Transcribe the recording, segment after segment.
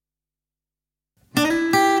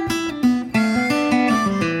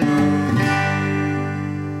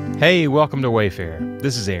Hey, welcome to Wayfair.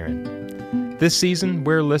 This is Aaron. This season,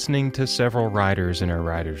 we're listening to several writers in our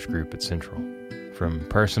writers group at Central. From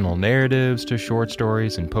personal narratives to short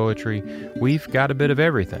stories and poetry, we've got a bit of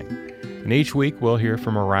everything. And each week we'll hear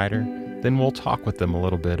from a writer, then we'll talk with them a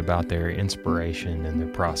little bit about their inspiration and their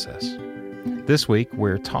process. This week,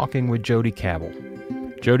 we're talking with Jody Cabble.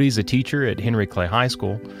 Jody's a teacher at Henry Clay High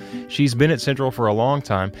School. She's been at Central for a long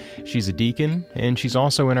time. She's a deacon, and she's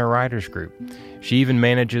also in our writers group. She even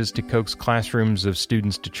manages to coax classrooms of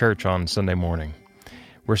students to church on Sunday morning.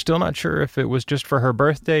 We're still not sure if it was just for her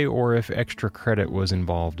birthday or if extra credit was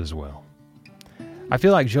involved as well. I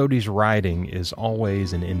feel like Jody's writing is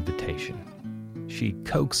always an invitation. She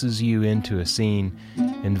coaxes you into a scene,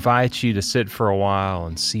 invites you to sit for a while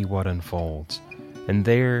and see what unfolds. And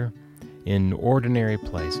there, in ordinary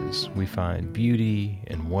places, we find beauty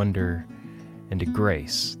and wonder and a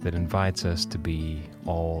grace that invites us to be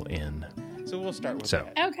all in. So we'll start with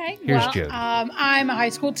that. Okay. Here's Jody. I'm a high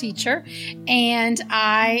school teacher, and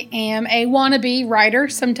I am a wannabe writer.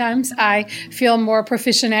 Sometimes I feel more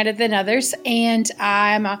proficient at it than others, and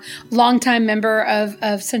I'm a longtime member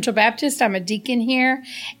of Central Baptist. I'm a deacon here,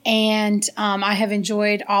 and I have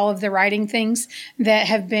enjoyed all of the writing things that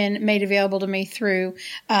have been made available to me through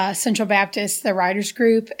Central Baptist, the writers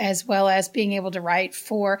group, as well as being able to write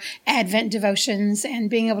for Advent devotions and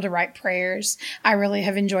being able to write prayers. I really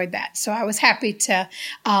have enjoyed that. So I was happy to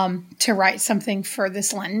write something for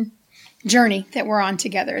this Lenten journey that we're on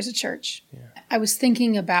together as a church. Yeah. I was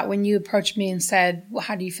thinking about when you approached me and said, well,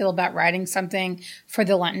 how do you feel about writing something for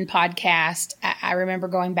the Lenten podcast? I remember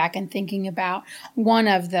going back and thinking about one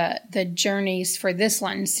of the journeys for this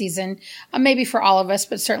Lenten season, maybe for all of us,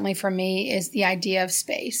 but certainly for me, is the idea of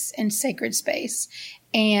space and sacred space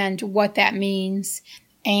and what that means.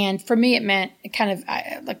 And for me, it meant kind of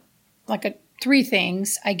like three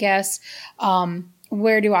things, I guess.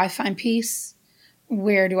 Where do I find peace?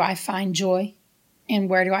 Where do I find joy? And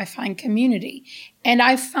where do I find community? And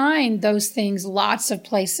I find those things lots of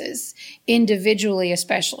places, individually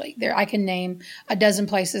especially. I can name a dozen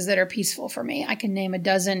places that are peaceful for me. I can name a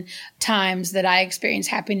dozen times that I experience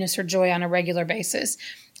happiness or joy on a regular basis.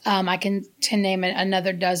 I can name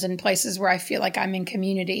another dozen places where I feel like I'm in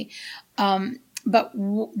community. But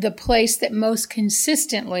the place that most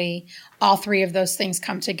consistently all three of those things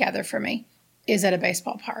come together for me is at a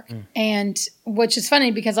baseball park. And which is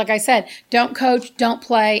funny because, like I said, don't coach, don't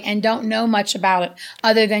play, and don't know much about it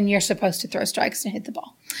other than you're supposed to throw strikes and hit the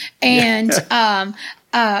ball. And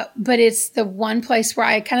but it's the one place where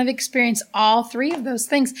I kind of experience all three of those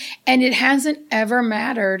things. And it hasn't ever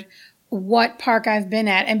mattered what park I've been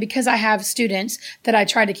at. And because I have students that I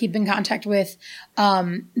try to keep in contact with,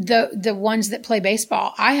 the ones that play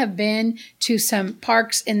baseball, I have been to some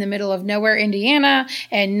parks in the middle of nowhere, Indiana,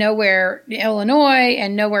 and nowhere, Illinois,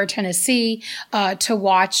 and nowhere, Tennessee, to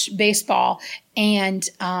watch baseball. And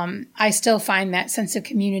I still find that sense of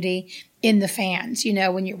community in the fans,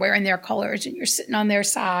 when you're wearing their colors and you're sitting on their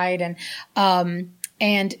side, and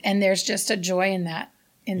there's just a joy in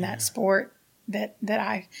that sport that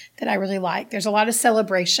I really like. There's a lot of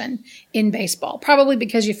celebration in baseball, probably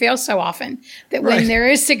because you fail so often that when there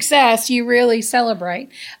is success, you really celebrate.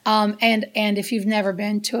 And if you've never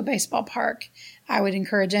been to a baseball park, I would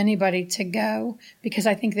encourage anybody to go, because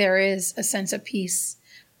I think there is a sense of peace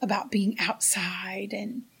about being outside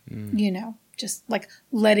and, just like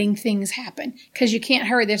letting things happen, because you can't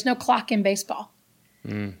hurry. There's no clock in baseball.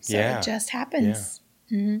 So it just happens. Yeah.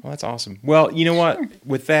 Mm-hmm. Well, that's awesome. Well, you know what? Sure.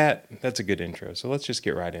 With that's a good intro. So let's just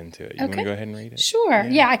get right into it. You want to go ahead and read it? Sure.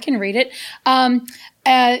 Yeah, I can read it. I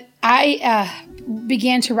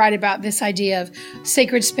began to write about this idea of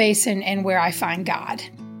sacred space and where I find God.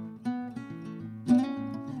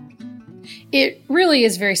 It really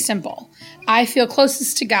is very simple. I feel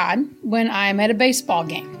closest to God when I'm at a baseball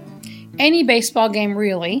game. Any baseball game,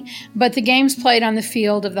 really, but the games played on the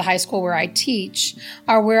field of the high school where I teach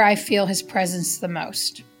are where I feel His presence the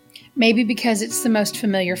most. Maybe because it's the most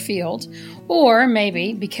familiar field, or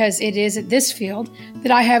maybe because it is at this field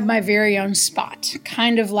that I have my very own spot,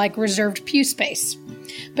 kind of like reserved pew space.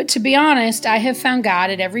 But to be honest, I have found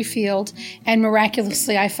God at every field, and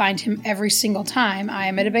miraculously I find Him every single time I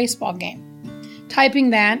am at a baseball game. Typing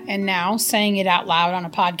that and now saying it out loud on a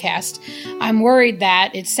podcast, I'm worried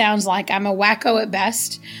that it sounds like I'm a wacko at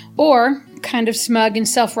best, or kind of smug and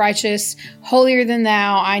self-righteous, holier than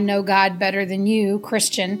thou, I know God better than you,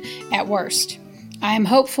 Christian, at worst. I am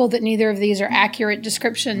hopeful that neither of these are accurate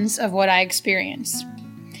descriptions of what I experience.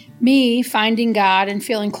 Me finding God and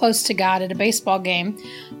feeling close to God at a baseball game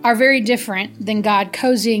are very different than God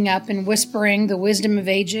cozying up and whispering the wisdom of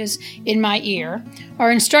ages in my ear,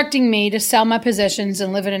 or instructing me to sell my possessions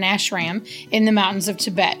and live in an ashram in the mountains of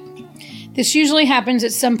Tibet. This usually happens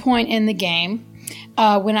at some point in the game,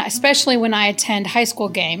 especially when I attend high school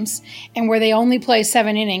games, and where they only play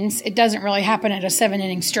 7 innings, it doesn't really happen at a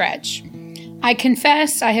 7-inning stretch. I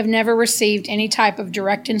confess I have never received any type of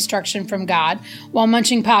direct instruction from God while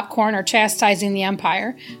munching popcorn or chastising the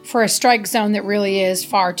umpire for a strike zone that really is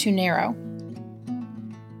far too narrow.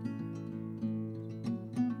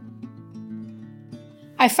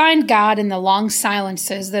 I find God in the long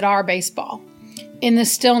silences that are baseball. In the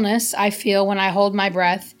stillness I feel when I hold my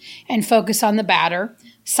breath and focus on the batter,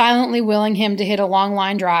 silently willing him to hit a long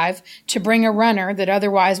line drive to bring a runner that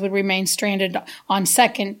otherwise would remain stranded on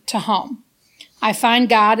second to home. I find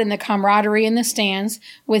God in the camaraderie in the stands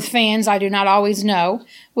with fans I do not always know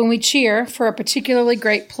when we cheer for a particularly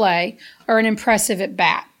great play or an impressive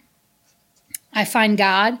at-bat. I find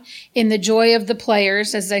God in the joy of the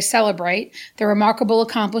players as they celebrate the remarkable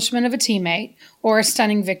accomplishment of a teammate or a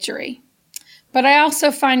stunning victory. But I also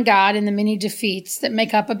find God in the many defeats that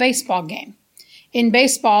make up a baseball game. In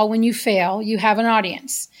baseball, when you fail, you have an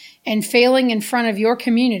audience, and failing in front of your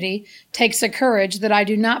community takes a courage that I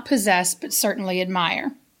do not possess but certainly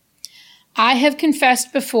admire. I have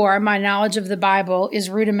confessed before my knowledge of the Bible is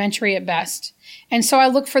rudimentary at best, and so I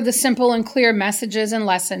look for the simple and clear messages and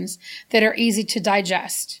lessons that are easy to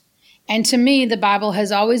digest. And to me, the Bible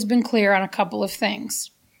has always been clear on a couple of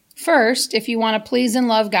things. First, if you want to please and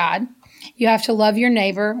love God, you have to love your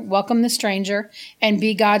neighbor, welcome the stranger, and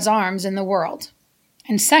be God's arms in the world.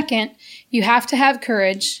 And second, you have to have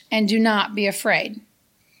courage and do not be afraid.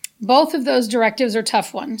 Both of those directives are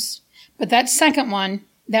tough ones, but that second one,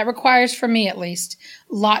 that requires, for me at least,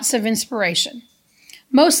 lots of inspiration.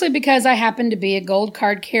 Mostly because I happen to be a gold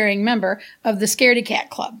card carrying member of the Scaredy Cat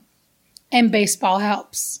Club. And baseball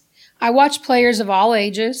helps. I watch players of all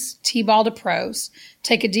ages, T-ball to pros,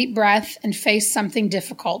 take a deep breath and face something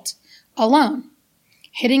difficult, alone.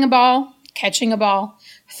 Hitting a ball, catching a ball,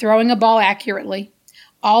 throwing a ball accurately,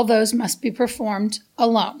 all those must be performed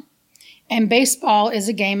alone. And baseball is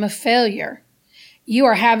a game of failure. You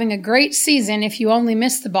are having a great season if you only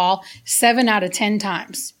miss the ball 7 out of 10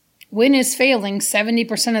 times. Win is failing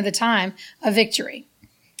 70% of the time a victory.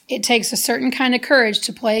 It takes a certain kind of courage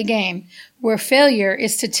to play a game where failure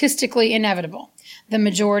is statistically inevitable the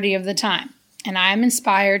majority of the time. And I am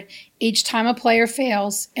inspired each time a player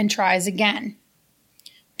fails and tries again.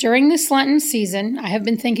 During this Lenten season, I have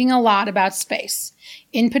been thinking a lot about space,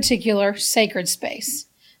 in particular, sacred space,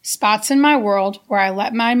 spots in my world where I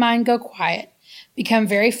let my mind go quiet, become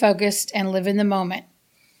very focused, and live in the moment.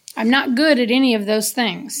 I'm not good at any of those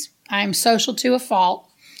things. I am social to a fault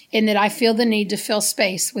in that I feel the need to fill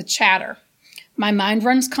space with chatter. My mind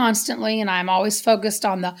runs constantly, and I am always focused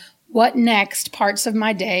on the what next parts of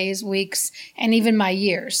my days, weeks, and even my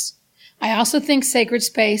years. I also think sacred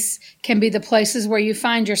space can be the places where you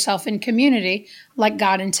find yourself in community like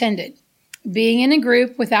God intended. Being in a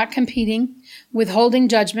group without competing, withholding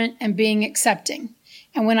judgment, and being accepting.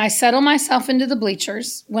 And when I settle myself into the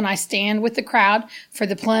bleachers, when I stand with the crowd for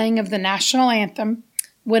the playing of the national anthem,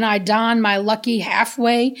 when I don my lucky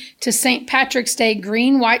halfway to St. Patrick's Day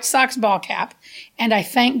green White Sox ball cap, and I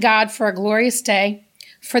thank God for a glorious day,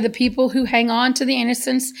 for the people who hang on to the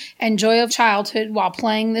innocence and joy of childhood while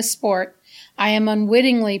playing this sport, I am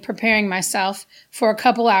unwittingly preparing myself for a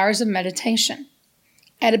couple hours of meditation.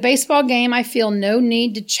 At a baseball game, I feel no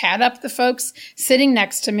need to chat up the folks sitting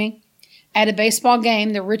next to me. At a baseball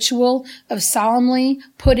game, the ritual of solemnly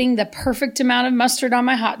putting the perfect amount of mustard on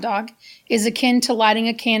my hot dog is akin to lighting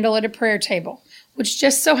a candle at a prayer table, which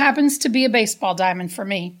just so happens to be a baseball diamond for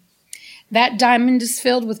me. That diamond is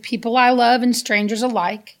filled with people I love and strangers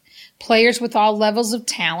alike, players with all levels of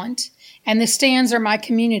talent, and the stands are my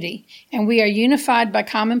community, and we are unified by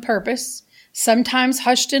common purpose, sometimes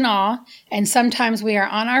hushed in awe, and sometimes we are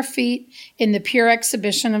on our feet in the pure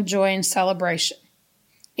exhibition of joy and celebration.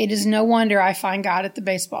 It is no wonder I find God at the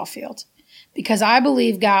baseball field, because I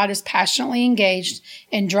believe God is passionately engaged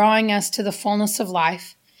in drawing us to the fullness of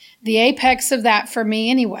life. The apex of that, for me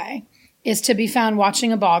anyway, is to be found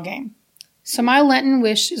watching a ball game. So my Lenten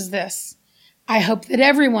wish is this. I hope that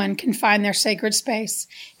everyone can find their sacred space,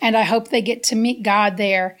 and I hope they get to meet God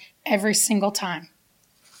there every single time.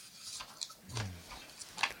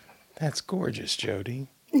 That's gorgeous, Jody.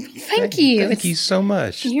 Thank you. Thank you so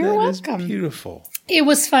much. You're welcome. welcome. Is beautiful. It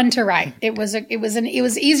was fun to write. It was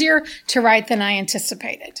easier to write than I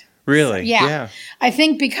anticipated. Really? Yeah. I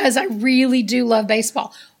think because I really do love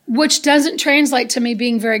baseball. which doesn't translate to me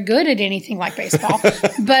being very good at anything like baseball,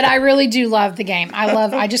 but I really do love the game. I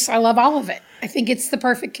love all of it. I think it's the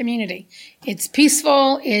perfect community. It's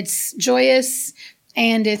peaceful, it's joyous,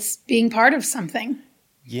 and it's being part of something.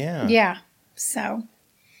 Yeah. Yeah. So.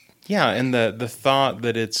 Yeah, and the thought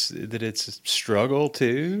that it's a struggle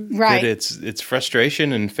too, right? That it's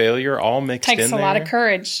frustration and failure all mixed in there. Takes a lot of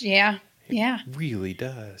courage. Yeah. Yeah. It really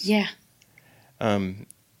does. Yeah.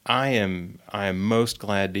 I am most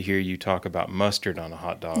glad to hear you talk about mustard on a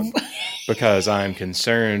hot dog because I'm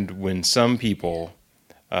concerned when some people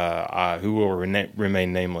who will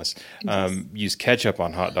remain nameless use ketchup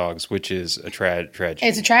on hot dogs, which is a tragedy.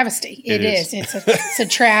 It's a travesty. It is. It's a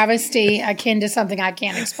travesty akin to something I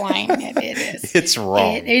can't explain. It is. It's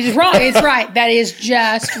wrong. It is wrong. It's right. That is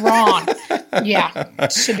just wrong. Yeah.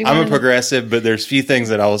 Should be. I'm a progressive, but there's few things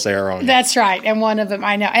that I will say are wrong. That's right. And one of them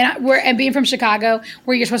I know. And being from Chicago,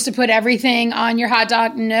 where you're supposed to put everything on your hot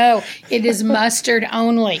dog, no, it is mustard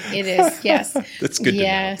only. It is. Yes. That's good.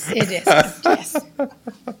 Yes, to know. It is. Yes.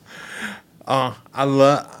 I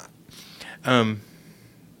love.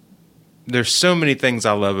 There's so many things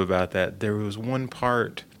I love about that. There was one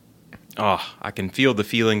part. I can feel the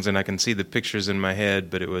feelings and I can see the pictures in my head.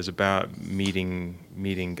 But it was about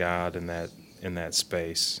meeting God in that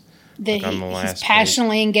space. He's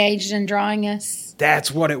passionately engaged in drawing us.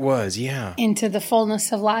 That's what it was. Yeah. Into the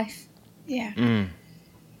fullness of life. Yeah. Mm.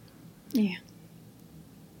 Yeah.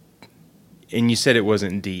 And you said it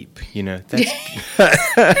wasn't deep, That's,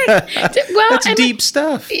 that's deep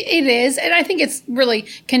stuff. It is, and I think it's really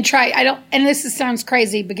contrite. And this sounds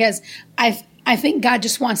crazy because I think God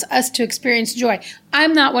just wants us to experience joy.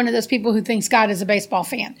 I'm not one of those people who thinks God is a baseball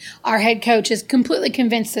fan. Our head coach is completely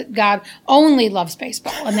convinced that God only loves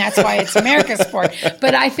baseball, and that's why it's America's sport.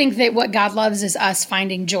 But I think that what God loves is us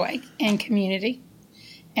finding joy and community.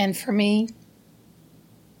 And for me,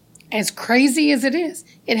 as crazy as it is,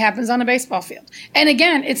 it happens on a baseball field. And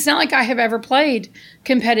again, it's not like I have ever played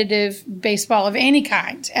competitive baseball of any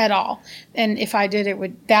kind at all. And if I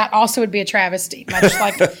did, that also would be a travesty, much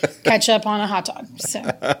like ketchup on a hot dog. So,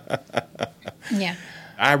 yeah.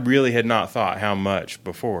 I really had not thought how much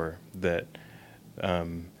before that that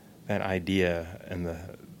idea and the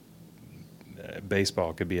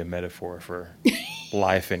baseball could be a metaphor for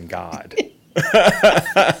life and God.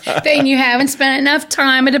 Then you haven't spent enough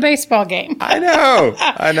time at a baseball game. I know.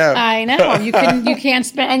 You can't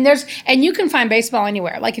spend and you can find baseball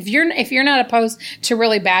anywhere. Like if you're not opposed to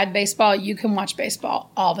really bad baseball, you can watch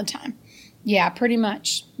baseball all the time. Yeah, pretty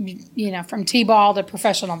much. From t-ball to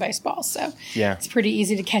professional baseball. So yeah, it's pretty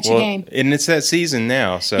easy to catch a game. And it's that season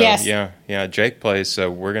now. So yes. Yeah. Jake plays, so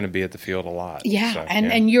we're going to be at the field a lot. Yeah, so,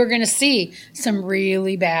 and you're going to see some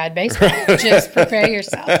really bad baseball. Just prepare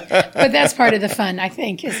yourself. But that's part of the fun, I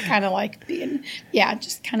think, is kind of like being in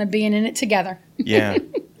it together. Yeah.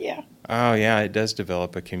 Yeah. Oh yeah, it does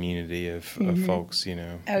develop a community of folks,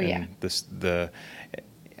 Oh yeah.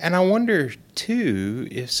 And I wonder, too,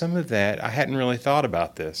 if some of that, I hadn't really thought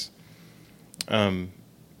about this, about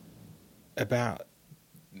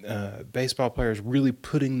baseball players really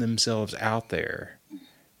putting themselves out there,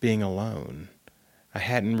 being alone. I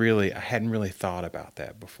hadn't really thought about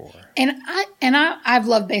that before. And I've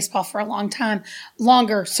loved baseball for a long time,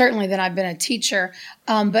 longer certainly than I've been a teacher.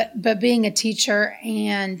 But being a teacher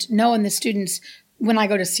and knowing the students. When I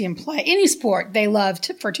go to see them play any sport, they love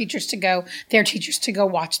for teachers to go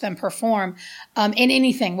watch them perform in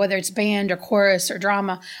anything, whether it's band or chorus or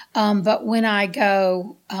drama. But when I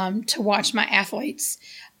go to watch my athletes,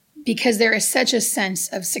 because there is such a sense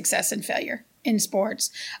of success and failure in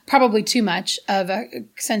sports, probably too much of a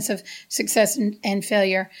sense of success and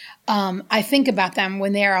failure. I think about them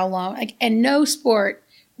when they're alone. And no sport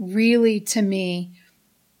really, to me,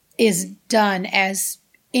 is done as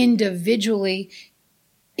individually.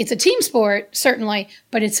 It's a team sport, certainly,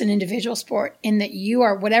 but it's an individual sport in that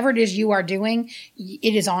whatever it is you are doing,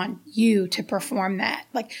 it is on you to perform that.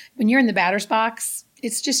 Like when you're in the batter's box,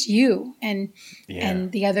 it's just you and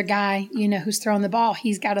the other guy, who's throwing the ball,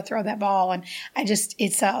 he's got to throw that ball. And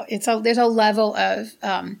there's a level of,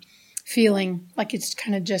 feeling like it's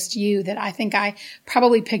kind of just you that I think I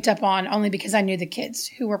probably picked up on only because I knew the kids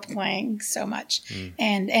who were playing so much.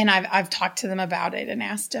 And I've talked to them about it and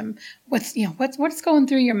asked them what's going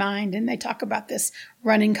through your mind. And they talk about this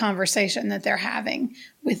running conversation that they're having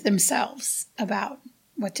with themselves about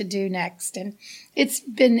what to do next. And it's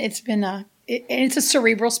a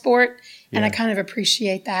cerebral sport. Yeah. And I kind of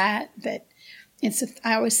appreciate that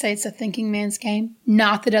I always say it's a thinking man's game.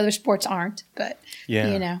 Not that other sports aren't, but,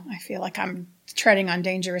 I feel like I'm treading on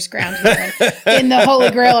dangerous ground here in the holy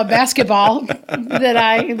grail of basketball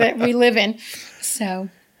that we live in. So,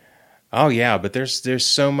 Oh yeah, but there's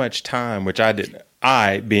so much time, which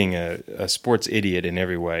I, being a sports idiot in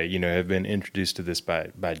every way, have been introduced to this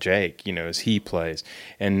by Jake, as he plays.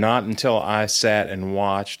 And not until I sat and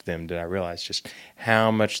watched them did I realize just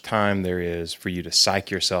how much time there is for you to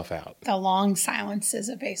psych yourself out. The long silences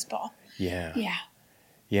of baseball. Yeah. Yeah.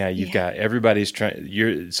 Yeah, you've got everybody's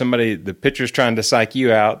the pitcher's trying to psych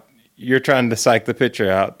you out. You're trying to psych the pitcher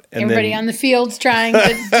out. And everybody on the field's trying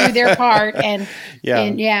to do their part. And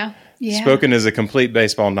yeah. Spoken as a complete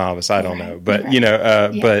baseball novice, I don't know, but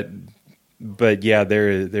but yeah,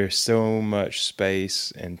 there's so much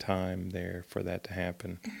space and time there for that to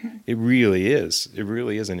happen. Mm-hmm. It really is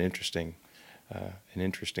an interesting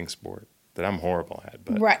sport that I'm horrible at.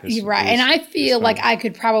 But right. And I feel like I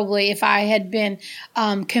could probably, if I had been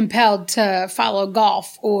compelled to follow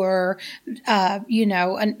golf or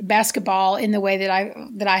basketball in the way that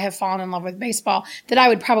I have fallen in love with baseball, that I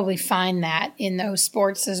would probably find that in those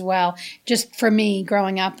sports as well. Just for me,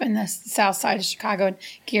 growing up in the South Side of Chicago and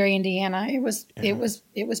Gary, Indiana, it was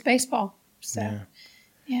baseball. So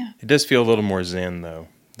yeah, it does feel a little more zen though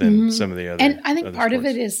than some of the other. And I think part sports. of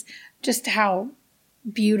it is just how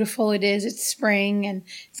beautiful it is. It's spring and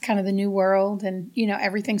it's kind of the new world, and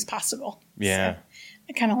everything's possible. Yeah. So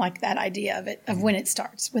I kind of like that idea of it, of when it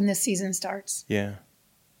starts, when this season starts. Yeah.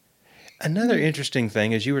 Another interesting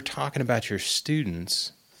thing is you were talking about your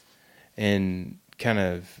students and kind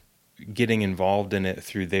of getting involved in it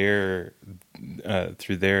through their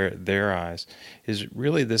eyes is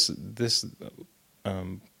really this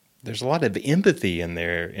there's a lot of empathy in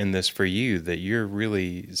this for you, that you're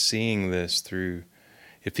really seeing this through.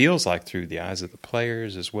 It feels like through the eyes of the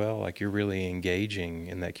players as well, like you're really engaging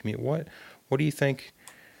in that community. What do you think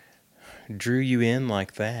drew you in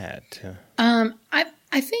like that? I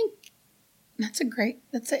think that's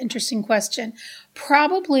an interesting question.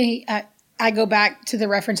 Probably I go back to the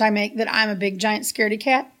reference I make that I'm a big giant scaredy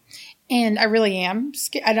cat, and I really am.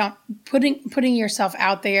 I don't putting yourself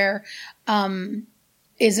out there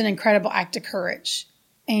is an incredible act of courage,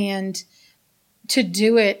 and to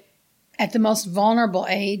do it at the most vulnerable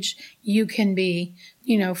age you can be,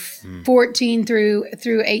 14 through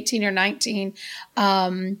 18 or 19,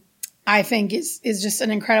 I think is just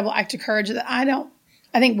an incredible act of courage that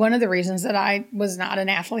I think one of the reasons that I was not an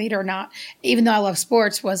athlete, or not, even though I love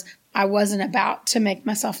sports, was I wasn't about to make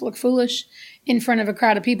myself look foolish in front of a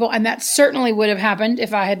crowd of people. And that certainly would have happened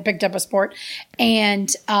if I had picked up a sport.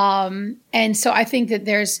 And so I think that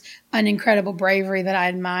there's an incredible bravery that I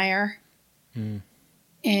admire.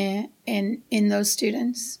 In those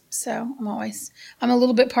students. So I'm a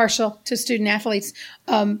little bit partial to student athletes,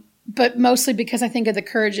 but mostly because I think of the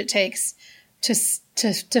courage it takes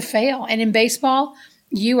to fail. And in baseball,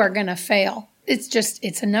 you are going to fail.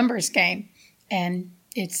 It's a numbers game, and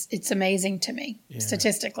it's amazing to me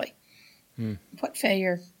statistically. What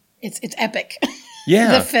failure? It's epic.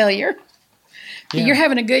 Yeah. The failure. Yeah. You're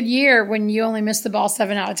having a good year when you only miss the ball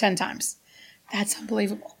 7 out of 10 times. That's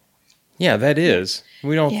unbelievable. Yeah, that is.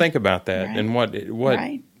 We don't think about that, right. And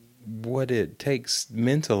what it takes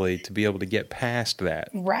mentally to be able to get past that.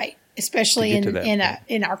 Right. Especially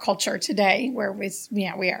in our culture today, where we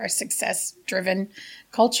are a success-driven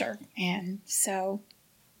culture. And so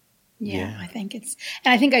I think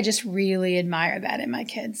I just really admire that in my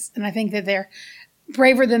kids. And I think that they're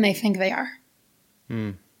braver than they think they are.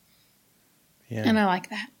 Yeah. And I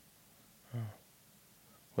like that.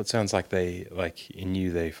 Well, it sounds like they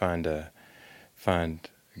find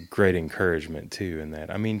great encouragement too in that.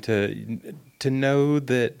 I mean, to know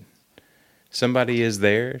that somebody is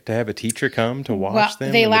there, to have a teacher come to watch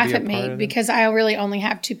them. They laugh at me because I really only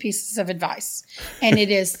have 2 pieces of advice, and it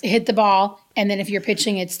is hit the ball, and then if you're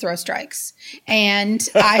pitching, it's throw strikes. And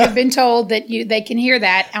I have been told that they can hear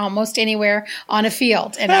that almost anywhere on a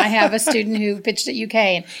field. And I have a student who pitched at UK,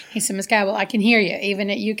 and he said, "Ms. Cabble, I can hear you even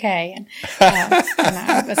at UK." And I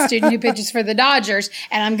have a student who pitches for the Dodgers,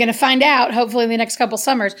 and I'm going to find out hopefully in the next couple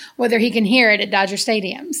summers whether he can hear it at Dodger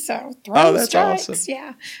Stadium. So throw strikes, awesome.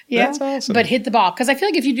 Yeah, that's awesome. But hit the ball, because I feel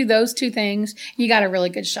like if you do those 2 things, you got a really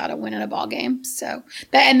good shot at winning a ball game. So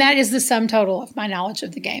that is the sum total of my knowledge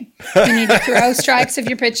of the game. You need to throw strikes if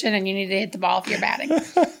you're pitching, and you need to hit the ball if you're batting.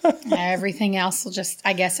 Everything else will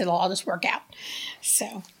it'll all just work out.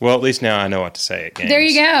 So, well, at least now I know what to say at games. There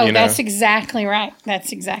you go. That's exactly right.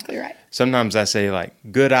 Sometimes I say like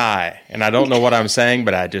 "good eye," and I don't know what I'm saying,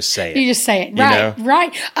 but I just say it. You just say it, right?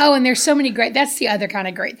 Right. Oh, and there's so many that's the other kind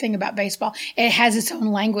of great thing about baseball. It has its own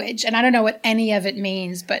language, and I don't know what any of it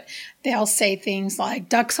means, but they'll say things like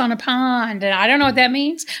 "ducks on a pond," and I don't know what that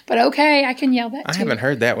means, but okay, I can yell that too. I haven't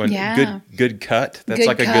heard that one. Yeah. Good cut. That's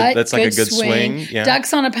like a good swing. Yeah.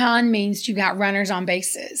 Ducks on a pond means you got runners on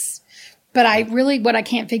bases. But what I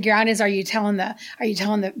can't figure out is, are you telling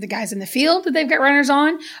the guys in the field that they've got runners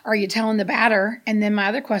on? Or are you telling the batter? And then my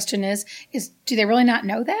other question is do they really not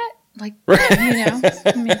know that? Like,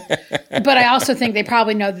 I mean, but I also think they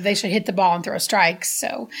probably know that they should hit the ball and throw strikes.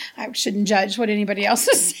 So I shouldn't judge what anybody else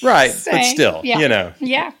is saying. Right. But still,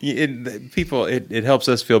 Yeah. it helps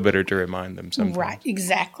us feel better to remind them sometimes. Right.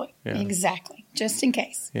 Exactly. Yeah. Exactly. Just in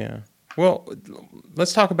case. Yeah. Well,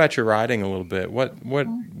 let's talk about your writing a little bit.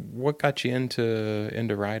 What got you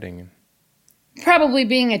into writing? Probably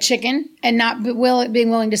being a chicken and not being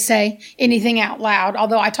willing to say anything out loud.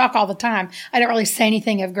 Although I talk all the time, I don't really say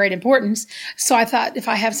anything of great importance. So I thought if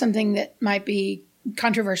I have something that might be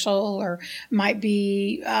controversial or might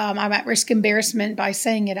be, I might risk embarrassment by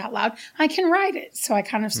saying it out loud, I can write it. So I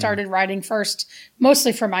kind of started writing first,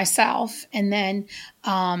 mostly for myself. And then,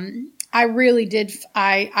 I really did.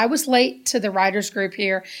 I was late to the writers group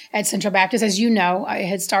here at Central Baptist. As you know, I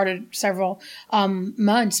had started several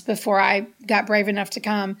months before I got brave enough to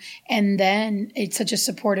come. And then it's such a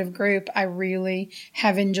supportive group. I really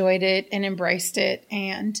have enjoyed it and embraced it.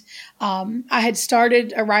 And I had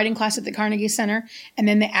started a writing class at the Carnegie Center, and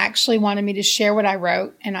then they actually wanted me to share what I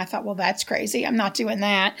wrote. And I thought, well, that's crazy. I'm not doing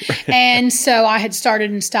that. And so I had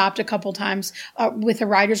started and stopped a couple times with a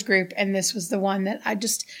writers group. And this was the one that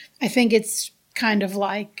I think it's kind of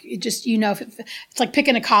like, if it's like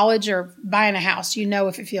picking a college or buying a house,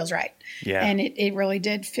 if it feels right. Yeah. And it really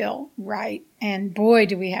did feel right. And boy,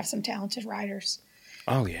 do we have some talented writers.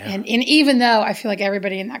 Oh, yeah. And even though I feel like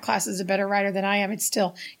everybody in that class is a better writer than I am,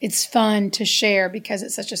 it's fun to share because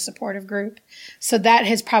it's such a supportive group. So that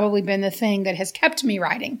has probably been the thing that has kept me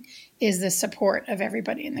writing, is the support of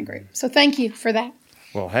everybody in the group. So thank you for that.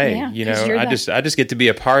 Well, hey, I just get to be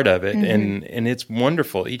a part of it, and it's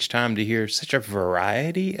wonderful each time to hear such a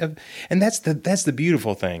variety of, and that's the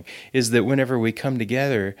beautiful thing, is that whenever we come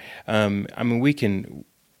together, we can,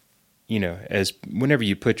 as whenever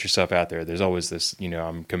you put yourself out there, there's always this,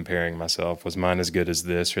 I'm comparing myself, was mine as good as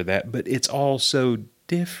this or that, but it's all so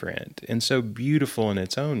different and so beautiful in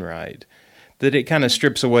its own right that it kind of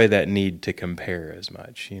strips away that need to compare as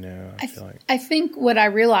much, I think what I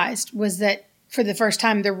realized was that for the first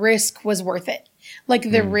time, the risk was worth it. Like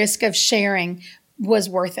the risk of sharing was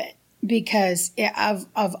worth it because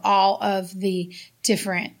of all of the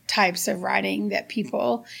different types of writing that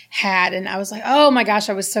people had. And I was like, oh my gosh,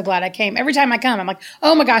 I was so glad I came. Every time I come, I'm like,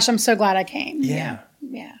 oh my gosh, I'm so glad I came. Yeah.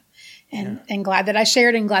 And glad that I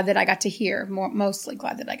shared and glad that I got to hear, mostly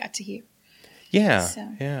glad that I got to hear. Yeah. So.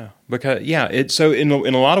 Yeah. Because, so in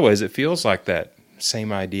a lot of ways, it feels like that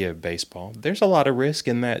same idea of baseball. There's a lot of risk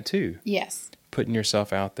in that too. Yes. Putting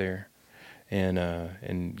yourself out there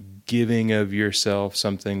and giving of yourself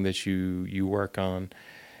something that you work on,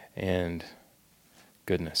 and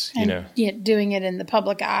goodness, doing it in the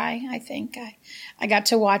public eye. I think I got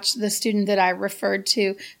to watch the student that I referred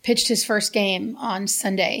to pitched his first game on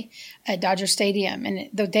Sunday at Dodger Stadium, and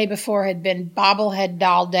the day before had been bobblehead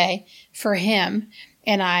doll day for him.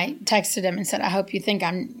 And I texted him and said, I hope you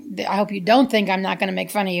don't think I'm not going to make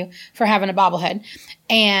fun of you for having a bobblehead.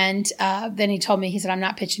 And then he told me, he said, I'm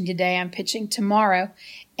not pitching today. I'm pitching tomorrow.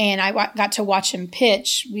 And I got to watch him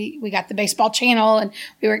pitch. We got the baseball channel and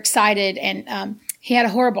we were excited. And he had a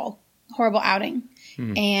horrible outing.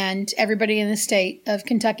 And everybody in the state of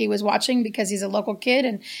Kentucky was watching because he's a local kid.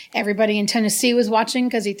 And everybody in Tennessee was watching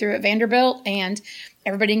because he threw at Vanderbilt. And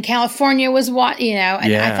everybody in California was watching,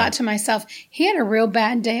 and I thought to myself, he had a real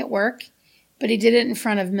bad day at work, but he did it in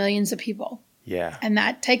front of millions of people. Yeah. And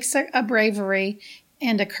that takes a bravery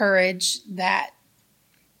and a courage that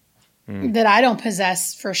I don't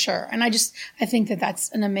possess for sure. And I think that that's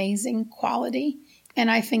an amazing quality. And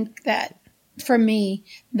I think that for me,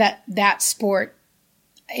 that sport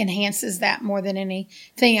enhances that more than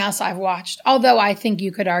anything else I've watched. Although I think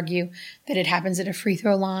you could argue that it happens at a free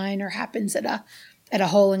throw line or happens at a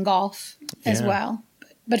hole in golf as well.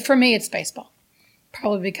 But for me, it's baseball,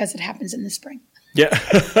 probably because it happens in the spring. Yeah.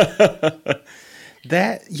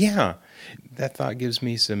 That thought gives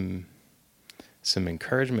me some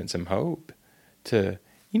encouragement, some hope to,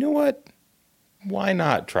 what? Why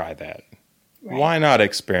not try that? Right. Why not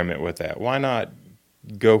experiment with that? Why not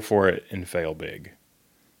go for it and fail big?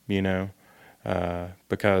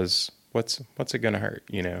 Because what's it going to hurt,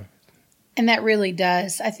 And that really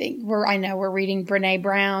does. I think we're reading Brene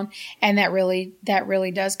Brown, and that really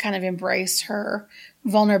does kind of embrace her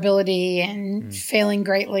vulnerability and failing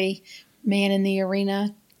greatly, Man in the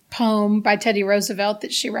Arena poem by Teddy Roosevelt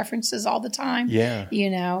that she references all the time. Yeah.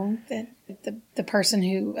 That the person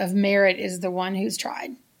who of merit is the one who's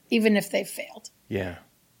tried, even if they've failed. Yeah.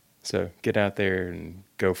 So get out there and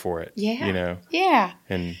go for it. Yeah. Yeah.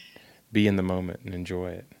 And be in the moment and enjoy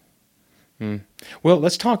it. Well,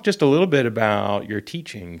 let's talk just a little bit about your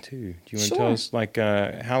teaching too. Do you want to tell us, like,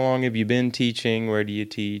 how long have you been teaching? Where do you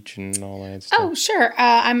teach, and all that stuff? Oh, sure.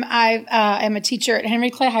 I am a teacher at Henry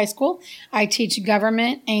Clay High School. I teach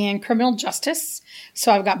government and criminal justice.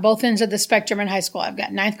 So I've got both ends of the spectrum in high school. I've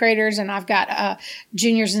got ninth graders, and I've got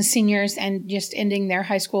juniors and seniors, and just ending their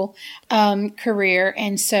high school career.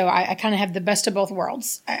 And so I kind of have the best of both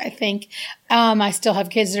worlds, I think. I still have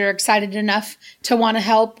kids that are excited enough to want to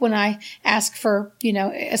help when I ask for,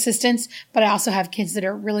 assistance, but I also have kids that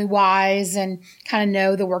are really wise and kind of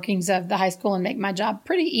know the workings of the high school and make my job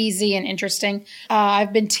pretty easy and interesting.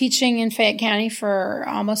 I've been teaching in Fayette County for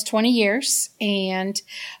almost 20 years and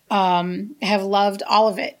have loved all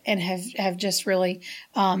of it, and have just really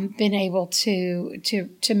been able to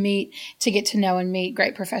get to know and meet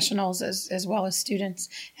great professionals as well as students.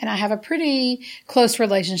 And I have a pretty close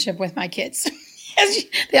relationship with my kids.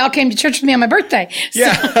 They all came to church with me on my birthday.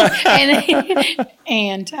 Yeah. So,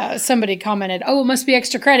 and somebody commented, "Oh, it must be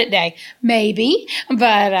extra credit day." Maybe,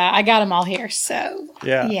 but I got them all here. So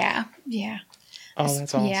yeah. Oh,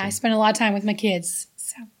 that's awesome. Yeah, I spent a lot of time with my kids,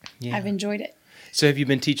 so I've enjoyed it. So have you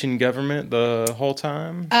been teaching government the whole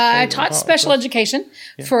time? I taught special education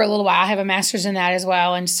for a little while. I have a master's in that as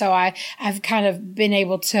well. And so I've kind of been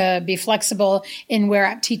able to be flexible in where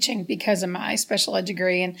I'm teaching because of my special ed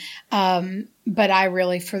degree. And, but I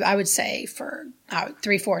really, I would say for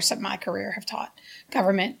 3/4 of my career have taught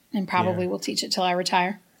government, and probably will teach it till I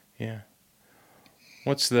retire. Yeah.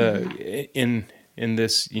 What's the, in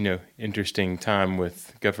this, interesting time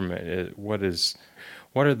with government,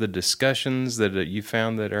 what are the discussions that you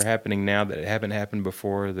found that are happening now that haven't happened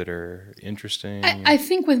before that are interesting? I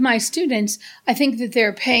think with my students, I think that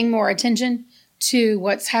they're paying more attention to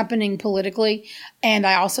what's happening politically. And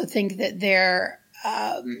I also think that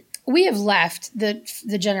we have left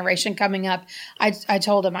the generation coming up. I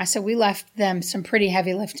told them, I said, we left them some pretty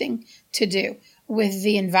heavy lifting to do with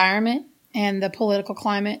the environment and the political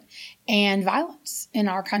climate and violence in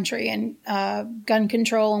our country, and gun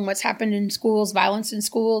control and what's happened in schools, violence in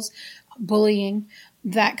schools, bullying,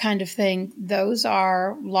 that kind of thing. Those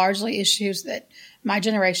are largely issues that my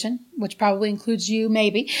generation, which probably includes you,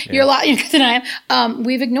 maybe, you're a lot younger than I am,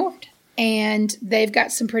 we've ignored. And they've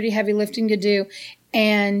got some pretty heavy lifting to do.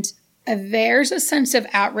 And there's a sense of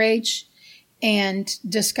outrage and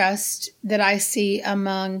disgust that I see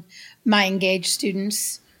among my engaged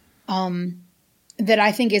students that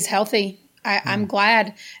I think is healthy. I'm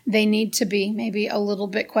glad. They need to be maybe a little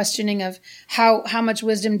bit questioning of how much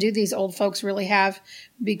wisdom do these old folks really have,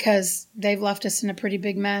 because they've left us in a pretty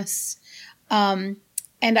big mess. And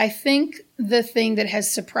I think the thing that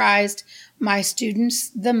has surprised my students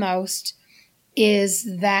the most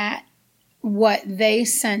is that what they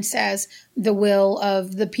sense as the will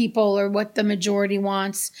of the people, or what the majority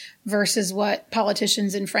wants, versus what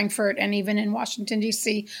politicians in Frankfurt and even in Washington,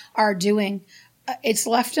 D.C. are doing. It's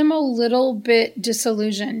left them a little bit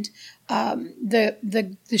disillusioned.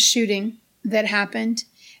 The shooting that happened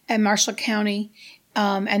at Marshall County,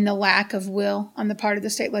 and the lack of will on the part of the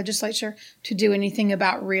state legislature to do anything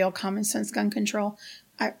about real common sense gun control.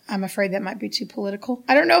 I'm afraid that might be too political.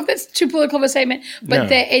 I don't know if that's too political of a statement,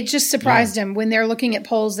 but it just surprised them when they're looking at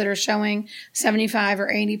polls that are showing 75 or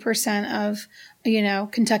 80% of,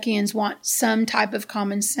 Kentuckians want some type of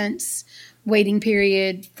common sense waiting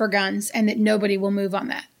period for guns, and that nobody will move on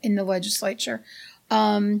that in the legislature.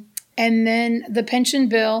 And then the pension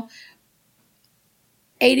bill,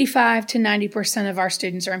 85 to 90% of our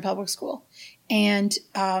students are in public school. And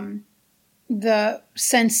the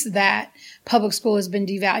sense that public school has been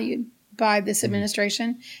devalued by this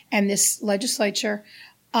administration and this legislature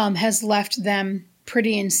has left them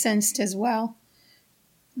pretty incensed as well.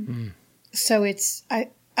 So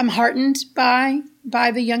I'm heartened by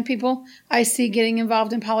the young people I see getting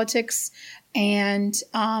involved in politics, and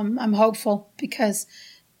I'm hopeful because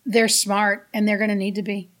they're smart and they're going to need to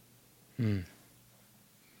be.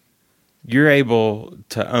 You're able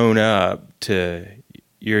to own up to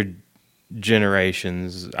our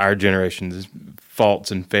generation's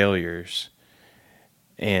faults and failures,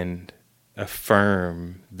 and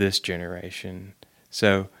affirm this generation.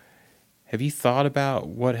 So have you thought about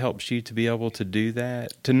what helps you to be able to do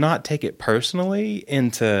that? To not take it personally,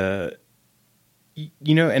 and to,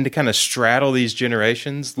 and to kind of straddle these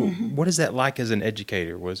generations? What is that like as an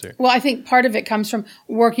educator? Well, I think part of it comes from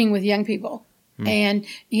working with young people. And,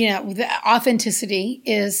 the authenticity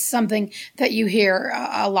is something that you hear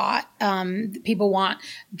a lot. People want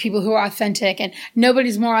people who are authentic, and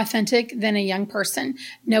nobody's more authentic than a young person.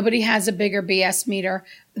 Nobody has a bigger BS meter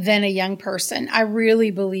than a young person. I really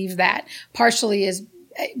believe that. Partially is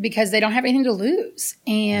because they don't have anything to lose.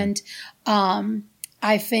 And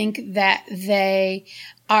I think that they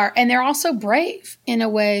are, and they're also brave in a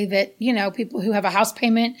way that, people who have a house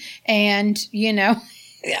payment and,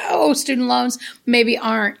 student loans maybe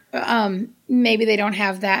aren't, maybe they don't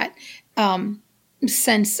have that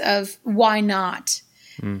sense of why not.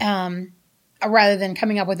 Rather than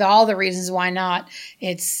coming up with all the reasons why not,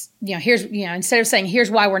 it's, instead of saying,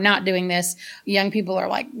 here's why we're not doing this, young people are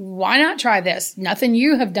like, why not try this? Nothing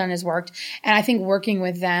you have done has worked. And I think working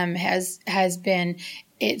with them has been,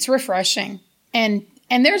 it's refreshing. And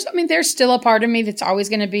there's still a part of me that's always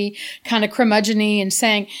going to be kind of curmudgeon-y and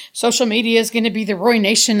saying social media is going to be the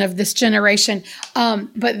ruination of this generation.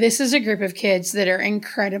 But this is a group of kids that are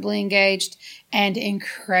incredibly engaged and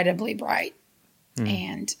incredibly bright.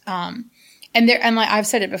 And like I've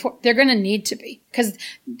said it before, they're going to need to be, because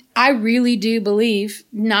I really do believe,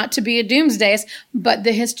 not to be a doomsdayist, but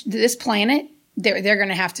this planet, they're going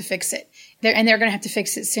to have to fix it. They're going to have to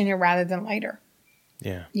fix it sooner rather than later.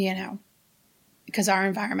 Yeah. Because our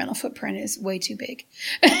environmental footprint is way too big.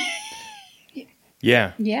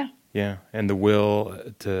 Yeah. Yeah. Yeah. And the will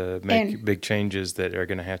to make big changes that are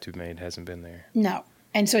going to have to be made hasn't been there. No.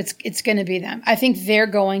 And so it's going to be them. I think they're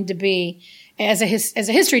going to be, as a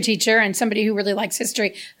history teacher and somebody who really likes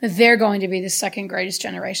history, they're going to be the second greatest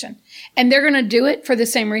generation. And they're going to do it for the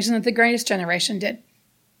same reason that the greatest generation did,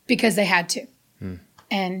 because they had to.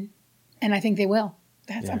 And I think they will.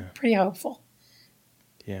 I'm pretty hopeful.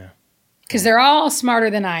 Yeah. Because they're all smarter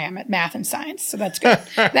than I am at math and science. So that's good.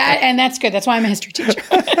 That's good. That's why I'm a history teacher.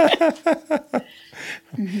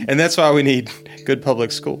 And that's why we need good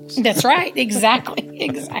public schools. That's right. Exactly.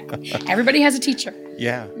 Everybody has a teacher.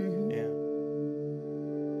 Yeah.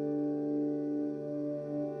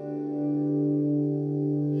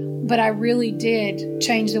 But I really did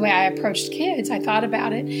change the way I approached kids. I thought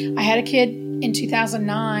about it. I had a kid in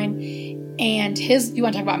 2009, and you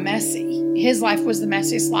want to talk about messy. His life was the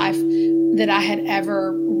messiest life that I had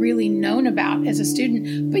ever really known about as a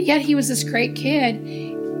student. But yet he was this great kid.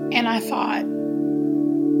 And I thought,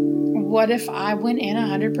 what if I went in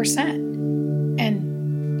 100%?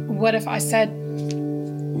 And what if I said,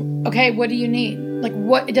 okay, what do you need?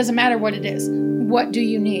 It doesn't matter what it is. What do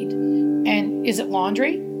you need? And is it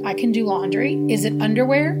laundry? I can do laundry. Is it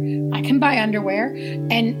underwear? I can buy underwear.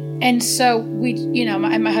 And so we,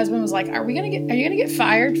 my husband was like, are you going to get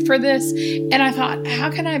fired for this? And I thought,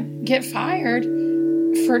 how can I get fired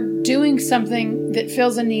for doing something that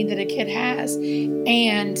fills a need that a kid has?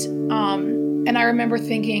 And I remember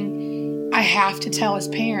thinking, I have to tell his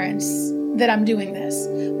parents that I'm doing this.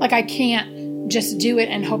 I can't just do it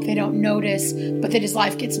and hope they don't notice, but that his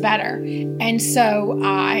life gets better. And so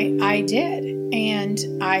I did. And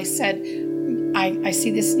I said, I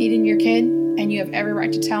see this need in your kid, and you have every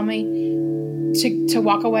right to tell me to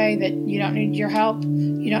walk away, that you don't need your help.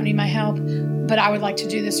 You don't need my help. But I would like to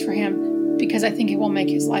do this for him because I think it will make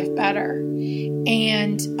his life better.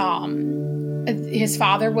 And his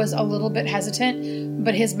father was a little bit hesitant,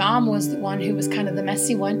 but his mom was the one who was kind of the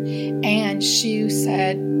messy one. And she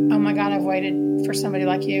said, oh my God, I've waited for somebody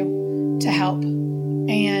like you to help.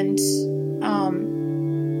 And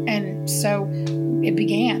so it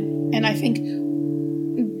began. And I think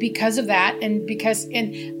because of that, and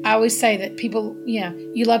I always say that people,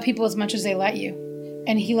 you love people as much as they let you.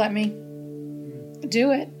 And he let me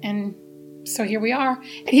do it. And so here we are.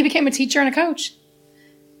 And he became a teacher and a coach.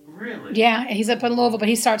 Really? Yeah. He's up in Louisville, but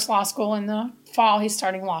he starts law school in the fall. He's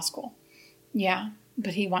starting law school. Yeah.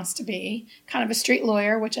 But he wants to be kind of a street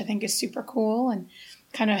lawyer, which I think is super cool, and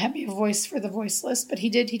kind of be a voice for the voiceless. But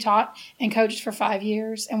he taught and coached for 5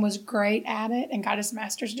 years and was great at it, and got his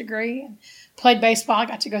master's degree and played baseball. I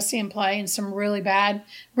got to go see him play in some really bad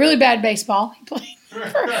baseball. He played for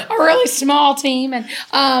a really small team. And,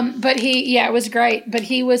 but it was great. But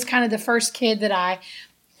he was kind of the first kid that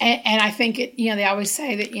and I think they always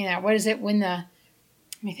say that, what is it let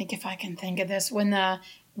me think if I can think of this, when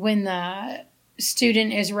the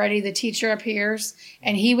student is ready, the teacher appears.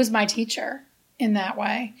 And he was my teacher in that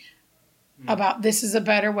way, about this is a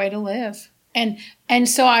better way to live. And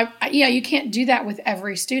so you can't do that with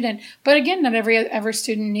every student, but again, not every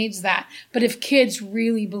student needs that. But if kids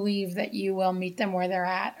really believe that you will meet them where they're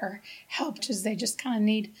at, or help, they just kind of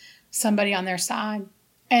need somebody on their side.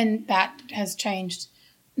 And that has changed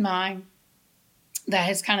kind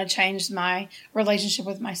of changed my relationship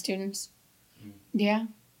with my students. Yeah.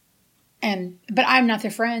 But I'm not their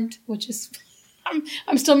friend, which is,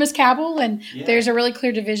 I'm still Miss Cabble, and there's a really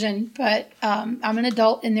clear division, but I'm an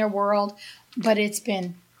adult in their world. But it's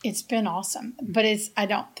been awesome. But I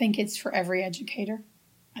don't think it's for every educator.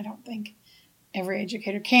 I don't think. every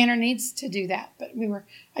educator can or needs to do that. But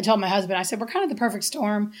I told my husband, I said, we're kind of the perfect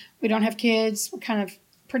storm. We don't have kids. We're kind of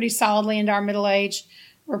pretty solidly into our middle age.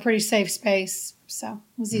 We're a pretty safe space. So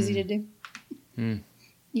it was easy to do.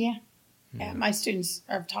 Yeah. Yeah. My students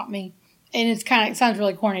have taught me, and it sounds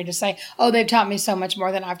really corny to say, oh, they've taught me so much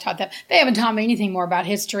more than I've taught them. They haven't taught me anything more about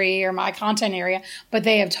history or my content area, but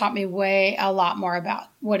they have taught me a lot more about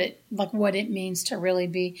what it means to really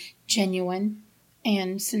be genuine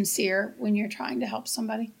and sincere when you're trying to help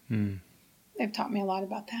somebody. They've taught me a lot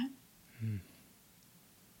about that.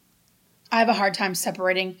 I have a hard time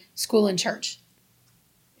separating school and church,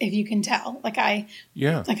 if you can tell. I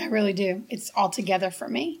really do. It's all together for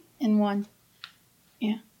me in one.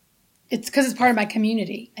 Yeah. It's because it's part of my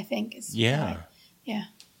community, I think. Yeah. Yeah.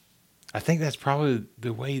 I think that's probably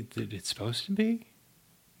the way that it's supposed to be.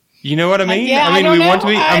 You know what I mean? Yeah, I mean, we want to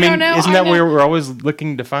be. I don't know. Isn't that where we're always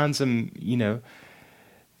looking to find some,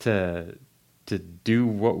 to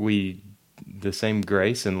do the same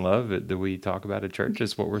grace and love that we talk about at church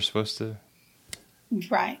is what we're supposed to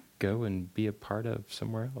go and be a part of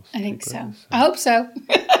somewhere else. I think so. I hope so.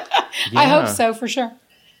 I hope so, for sure.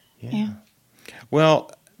 Yeah.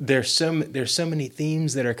 Well, there's so many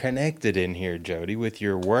themes that are connected in here, Jody, with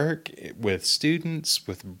your work, with students,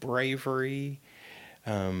 with bravery,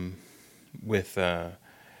 with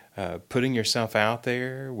putting yourself out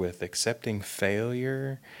there, with accepting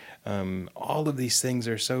failure. All of these things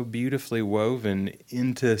are so beautifully woven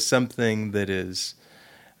into something that is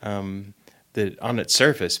that on its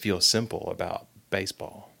surface feels simple about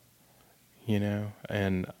baseball,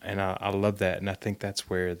 and I love that, and I think that's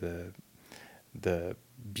where the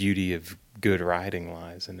beauty of good writing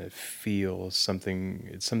lies, and it feels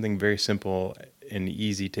it's something very simple and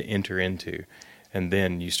easy to enter into, and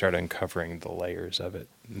then you start uncovering the layers of it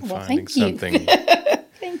and finding something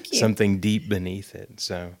something deep beneath it.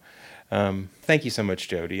 So thank you so much,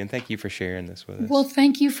 Jody, and thank you for sharing this with us. Well,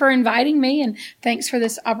 thank you for inviting me, and thanks for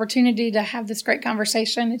this opportunity to have this great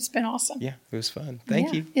conversation. It's been awesome. Yeah, it was fun.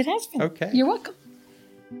 Thank you. It has been. Okay. You're welcome.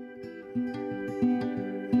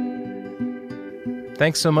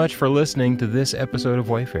 Thanks so much for listening to this episode of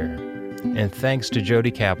Wayfarer, and thanks to Jody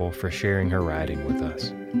Cabble for sharing her writing with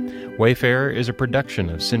us. Wayfarer is a production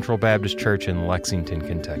of Central Baptist Church in Lexington,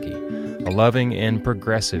 Kentucky, a loving and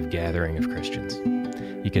progressive gathering of Christians.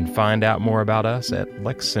 You can find out more about us at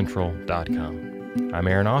lexcentral.com. I'm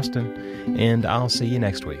Aaron Austin, and I'll see you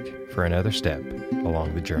next week for another step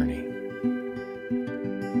along the journey.